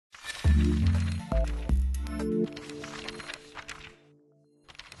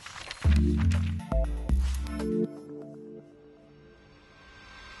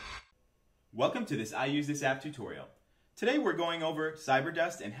Welcome to this I Use This App tutorial. Today we're going over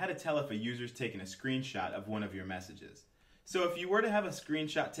Cyberdust and how to tell if a user's taken a screenshot of one of your messages. So if you were to have a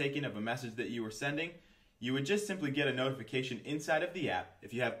screenshot taken of a message that you were sending, you would just simply get a notification inside of the app.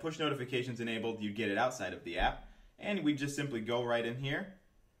 If you have push notifications enabled, you'd get it outside of the app. And we just simply go right in here,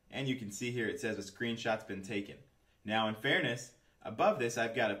 and you can see here it says a screenshot's been taken. Now in fairness, above this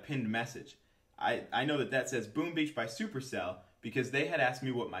I've got a pinned message. I know that says Boom Beach by Supercell because they had asked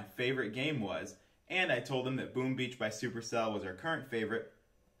me what my favorite game was, and I told them that Boom Beach by Supercell was our current favorite,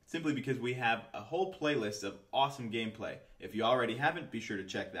 simply because we have a whole playlist of awesome gameplay. If you already haven't, be sure to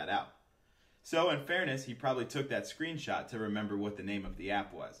check that out. So in fairness, he probably took that screenshot to remember what the name of the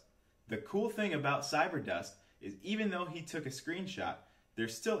app was. The cool thing about Cyberdust is even though he took a screenshot,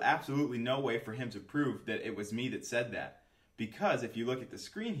 there's still absolutely no way for him to prove that it was me that said that. Because if you look at the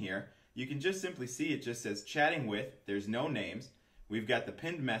screen here, you can just simply see it just says chatting with, there's no names, we've got the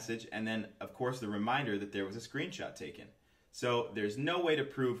pinned message, and then of course the reminder that there was a screenshot taken. So there's no way to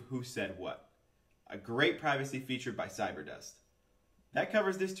prove who said what. A great privacy feature by Cyberdust. That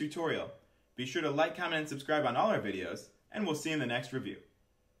covers this tutorial. Be sure to like, comment, and subscribe on all our videos, and we'll see you in the next review.